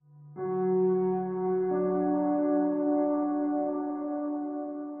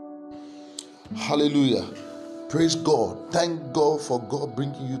Hallelujah. Praise God. Thank God for God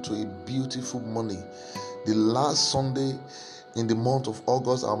bringing you to a beautiful morning. The last Sunday in the month of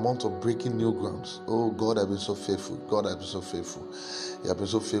August, our month of breaking new grounds. Oh, God has been so faithful. God has been so faithful. He has been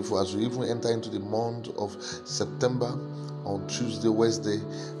so faithful as we even enter into the month of September on Tuesday, Wednesday,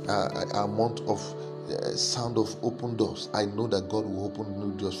 our month of sound of open doors. I know that God will open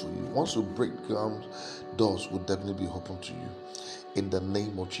new doors for you. Once you break ground, doors will definitely be open to you. In the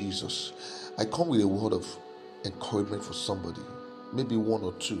name of Jesus, I come with a word of encouragement for somebody, maybe one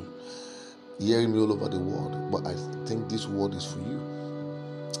or two, hearing me all over the world, but I think this word is for you.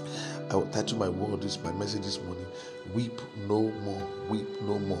 I will title my message this morning: Weep no more, weep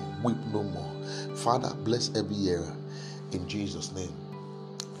no more, weep no more. Father, bless every era in Jesus' name.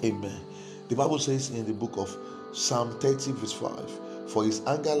 Amen. The Bible says in the book of Psalm 30 verse 5, for his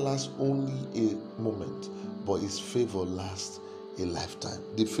anger lasts only a moment, but his favor lasts a lifetime.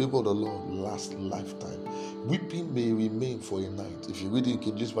 The favor of the Lord lasts a lifetime. Weeping may remain for a night. If you read it in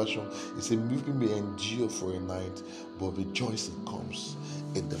King James Version, it says weeping may endure for a night, but rejoicing comes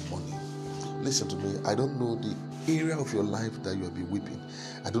in the morning. Listen to me. I don't know the area of your life that you have been weeping.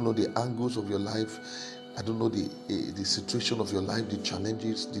 I don't know the angles of your life. I don't know the situation of your life, the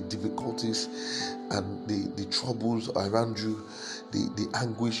challenges, the difficulties, and the troubles around you, the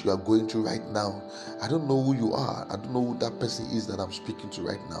anguish you are going through right now. I don't know who you are. I don't know who that person is that I'm speaking to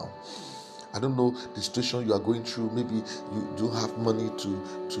right now. I don't know the situation you are going through. Maybe you don't have money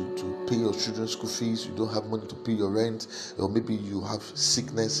to pay your children's school fees. You don't have money to pay your rent. Or maybe you have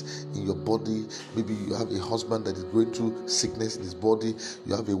sickness in your body. Maybe you have a husband that is going through sickness in his body.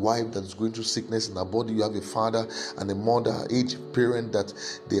 You have a wife that is going through sickness in her body. You have a father and a mother, aged parent that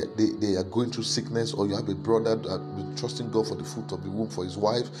they are going through sickness. Or you have a brother that is trusting God for the fruit of the womb for his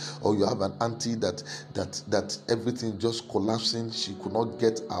wife. Or you have an auntie that everything just collapsing. She could not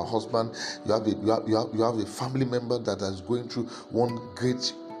get her husband. You have a family member that is going through one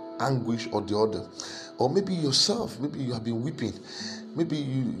great anguish or the other. Or maybe yourself, maybe you have been weeping. Maybe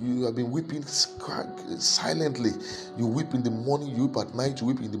you have been weeping silently. You weep in the morning, you weep at night, you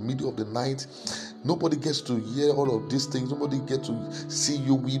weep in the middle of the night. Nobody gets to hear all of these things. Nobody gets to see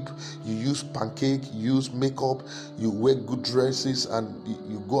you weep. You use pancake, you use makeup, you wear good dresses, and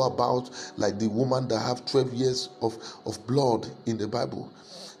you go about like the woman that have 12 years of blood in the Bible.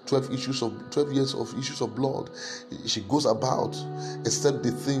 12 years of issues of blood. She goes about, except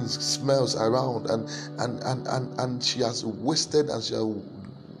the things smells around, and she has wasted, and she has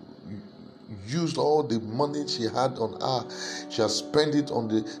used all the money she had on her. She has spent it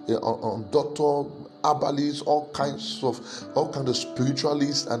on doctor, herbalists, all kinds of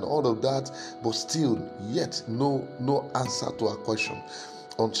spiritualists and all of that, but still yet no answer to her question.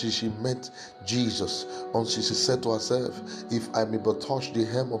 Until she met Jesus, until she said to herself, if I may but touch the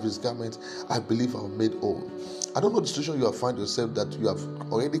hem of his garment, I believe I'm made whole. I don't know the situation you have found yourself that you have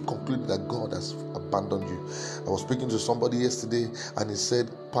already concluded that God has abandoned you. I was speaking to somebody yesterday and he said,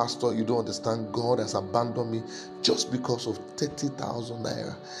 Pastor, you don't understand, God has abandoned me just because of 30,000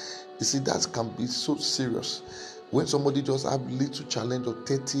 naira. You see, that can be so serious. When somebody just have little challenge of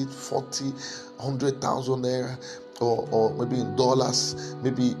 30, 40, 100,000 naira, or maybe in dollars,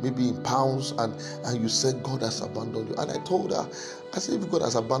 maybe in pounds, and you said God has abandoned you. And I told her, I said, if God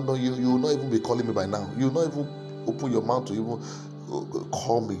has abandoned you, you will not even be calling me by now. You will not even open your mouth to even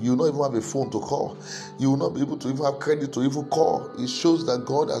call me. You will not even have a phone to call. You will not be able to even have credit to even call. It shows that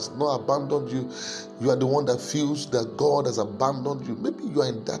God has not abandoned you. You are the one that feels that God has abandoned you. Maybe you are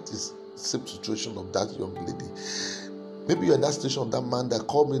in that same situation of that young lady. Maybe you're in that situation of that man that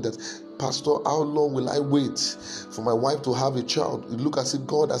called me that, Pastor, how long will I wait for my wife to have a child? You look as if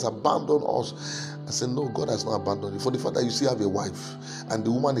God has abandoned us. I said, no, God has not abandoned you. For the fact that you still have a wife and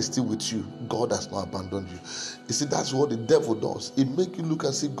the woman is still with you, God has not abandoned you. You see, that's what the devil does. It makes you look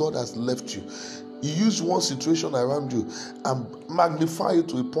as if God has left you. He uses one situation around you and magnify it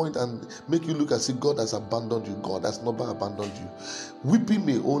to a point and make you look as if God has abandoned you. God has never abandoned you. Weeping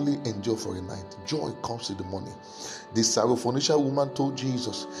may only endure for a night. Joy comes in the morning. The Syrophoenician woman told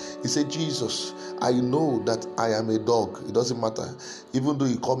Jesus, he said, Jesus, I know that I am a dog. It doesn't matter. Even though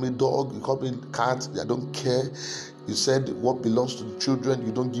you call me dog, you call me cat, I don't care. You said what belongs to the children,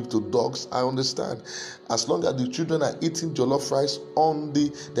 you don't give to dogs. I understand. As long as the children are eating jollof rice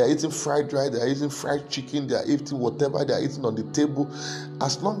they are eating fried rice, they are eating fried chicken, they are eating whatever they are eating on the table,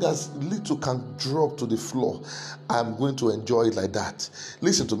 as long as little can drop to the floor, I'm going to enjoy it like that.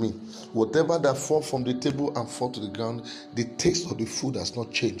 Listen to me. Whatever that fall from the table and fall to the ground, the taste of the food has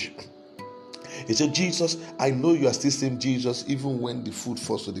not changed. He said, Jesus, I know you are still same Jesus even when the food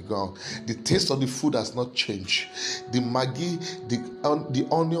falls to the ground. The taste of the food has not changed. The maggi, the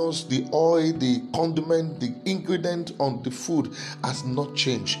onions, the oil, the condiment, the ingredient on the food has not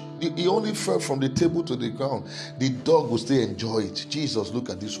changed. He only fell from the table to the ground. The dog will still enjoy it. Jesus look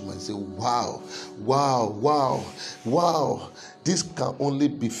at this woman and say, wow, wow, wow, wow. This can only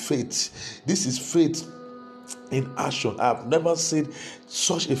be faith. This is faith in action. I have never seen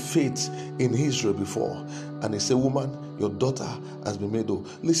such a faith in Israel before. And he said, woman, your daughter has been made whole.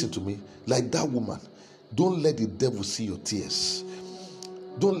 Listen to me, like that woman, don't let the devil see your tears.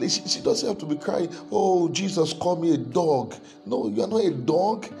 She doesn't have to be crying, oh, Jesus called me a dog. No, you are not a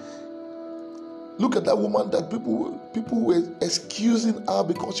dog. Look at that woman that people were excusing her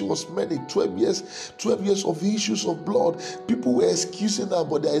because she was married 12 years of issues of blood. People were excusing her,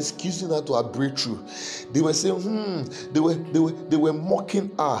 but they are excusing her to her breakthrough. They were saying, they were mocking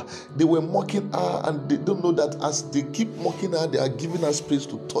her. They were mocking her, and they don't know that as they keep mocking her, they are giving her space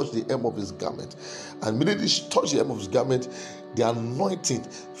to touch the hem of his garment. And immediately she touched the hem of his garment, the anointing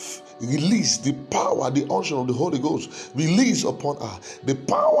release, the power, the unction of the Holy Ghost release upon her. The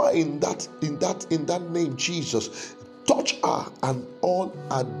power in that name Jesus touch her, and all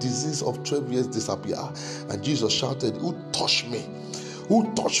her disease of 12 years disappear. And Jesus shouted, who touched me?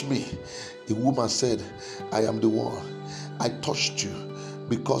 Who touched me? The woman said, I am the one. I touched you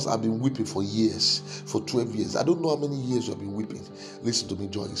because I've been weeping for years, for 12 years. I don't know how many years you have been weeping. Listen to me,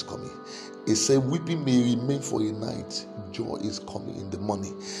 joy is coming. It said, weeping may remain for a night, joy is coming in the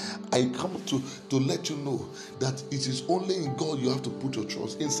morning. I come to let you know that it is only in God you have to put your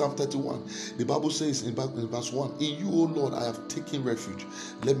trust. In Psalm 31, the Bible says in verse 1, in you, O Lord, I have taken refuge.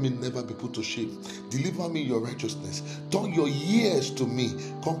 Let me never be put to shame. Deliver me your righteousness. Turn your ears to me.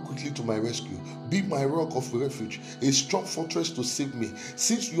 Come quickly to my rescue. Be my rock of refuge, a strong fortress to save me.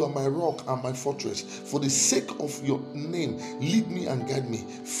 Since you are my rock and my fortress, for the sake of your name, lead me and guide me.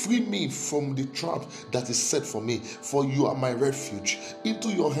 Free me from the trap that is set for me, for you are my refuge.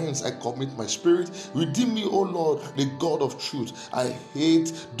 Into your hands I commit my spirit. Redeem me, O Lord, the God of truth. I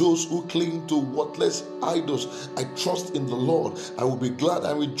hate those who cling to worthless idols. I trust in the Lord. I will be glad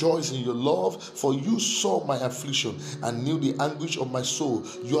and rejoice in your love, for you saw my affliction and knew the anguish of my soul.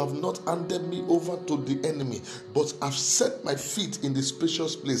 You have not handed me over to the enemy, but have set my feet in the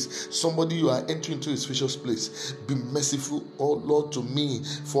spacious place. Somebody, you are entering into a spacious place. Be merciful, O Lord, to me,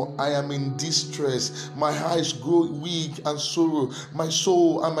 for I am in distress. My eyes grow weak and sorrow, my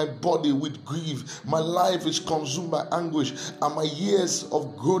soul and my body with grief. My life is consumed by anguish, and my years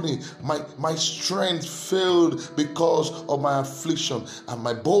of groaning. My strength failed because of my affliction, and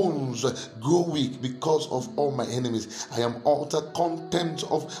my bones grow weak because of all my enemies. I am utter contempt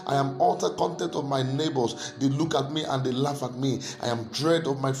of my neighbors. They look at me and they laugh at me. I am dread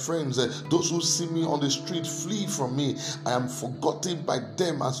of my friends. Those who see me on the street flee from me. I am forgotten by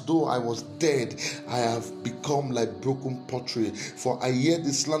them as though I was dead. I have become like broken pottery, for I hear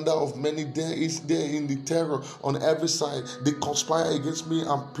the slander of many. There is there in the terror on every side. They conspire against me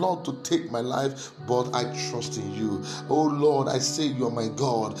and plot to take my life, but I trust in you. Oh Lord, I say you are my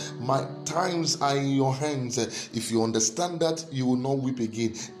God. My times are in your hands. If you understand that, you will not weep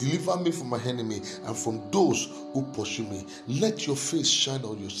again. Deliver me from my enemy and from those who pursue me. Let your face shine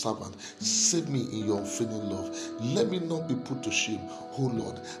on your servant. Save me in your unfailing love. Let me not be put to shame. Oh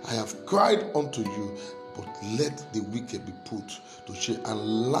Lord, I have cried unto you, but let the wicked be put to shame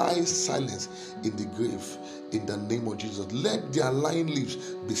and lie silent in the grave. In the name of Jesus, let their lying lips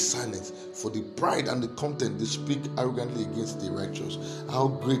be silent, for the pride and the contempt they speak arrogantly against the righteous. How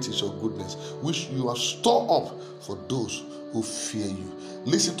great is your goodness, which you have stored up for those who fear you.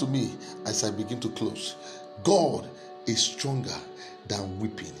 Listen to me as I begin to close. God is stronger than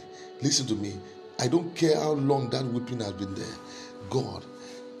weeping. Listen to me. I don't care how long that weeping has been there.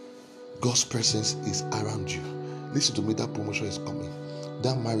 God's presence is around you. Listen to me. That promotion is coming.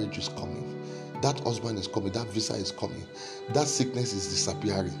 That marriage is coming. That husband is coming. That visa is coming. That sickness is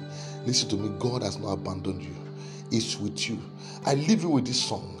disappearing. Listen to me. God has not abandoned you. It's with you. I leave you with this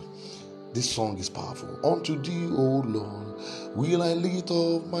song. This song is powerful. Unto thee, O Lord, will I lift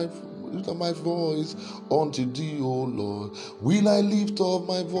up my voice. Unto thee, O Lord, will I lift up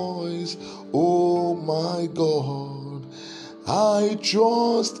my voice. Oh my God, I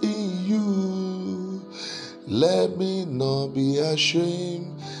trust in you. Let me not be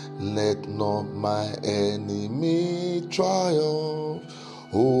ashamed. Let not my enemy triumph.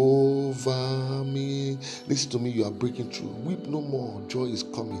 over me. Listen to me, you are breaking through. Weep no more, joy is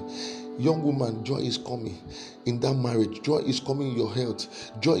coming. Young woman, joy is coming in that marriage. Joy is coming in your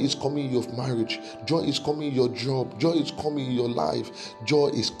health. Joy is coming in your marriage. Joy is coming in your job. Joy is coming in your life. Joy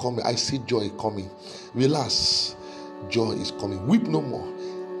is coming. I see joy coming. Relax. Joy is coming. Weep no more.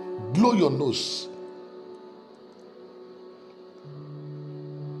 Blow your nose.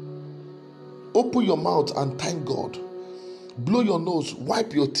 Open your mouth and thank God. Blow your nose,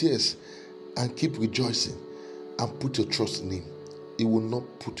 wipe your tears, and keep rejoicing. And put your trust in Him. He will not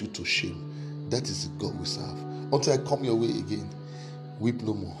put you to shame. That is the God we serve. Until I come your way again, weep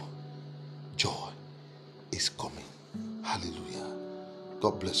no more. Joy is coming. Hallelujah.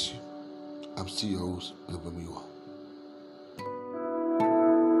 God bless you. I'm still your host, Reverend Miwa.